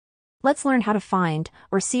Let's learn how to find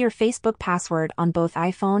or see your Facebook password on both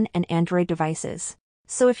iPhone and Android devices.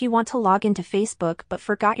 So if you want to log into Facebook but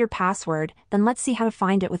forgot your password, then let's see how to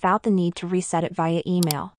find it without the need to reset it via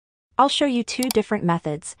email. I'll show you two different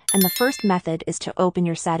methods, and the first method is to open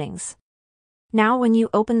your settings. Now when you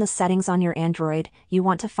open the settings on your Android, you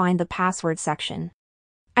want to find the password section.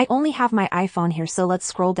 I only have my iPhone here, so let's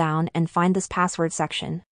scroll down and find this password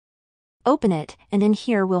section. Open it, and in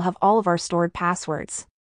here we'll have all of our stored passwords.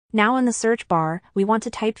 Now in the search bar, we want to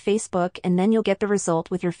type Facebook, and then you'll get the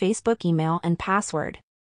result with your Facebook email and password.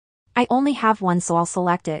 I only have one, so I'll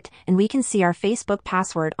select it, and we can see our Facebook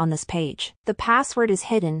password on this page. The password is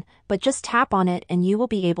hidden, but just tap on it and you will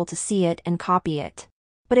be able to see it and copy it.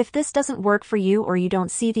 But if this doesn't work for you or you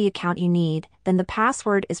don't see the account you need, then the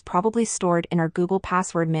password is probably stored in our Google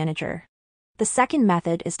Password Manager. The second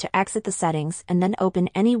method is to exit the settings and then open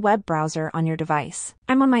any web browser on your device.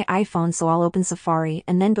 I'm on my iPhone, so I'll open Safari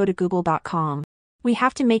and then go to google.com. We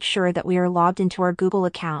have to make sure that we are logged into our Google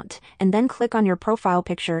account, and then click on your profile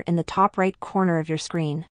picture in the top right corner of your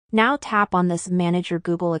screen. Now tap on this Manage Your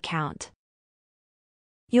Google Account.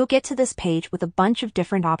 You'll get to this page with a bunch of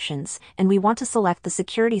different options, and we want to select the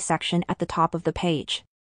security section at the top of the page.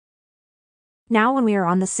 Now when we are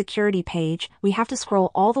on the security page, we have to scroll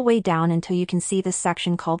all the way down until you can see this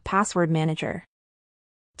section called Password Manager.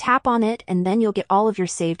 Tap on it and then you'll get all of your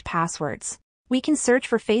saved passwords. We can search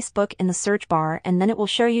for Facebook in the search bar, and then it will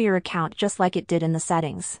show you your account just like it did in the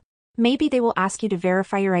settings. Maybe they will ask you to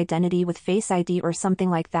verify your identity with Face ID or something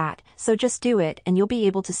like that, so just do it and you'll be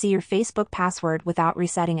able to see your Facebook password without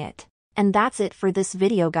resetting it. And that's it for this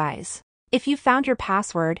video, guys. If you found your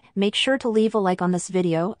password, make sure to leave a like on this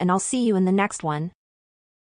video, and I'll see you in the next one.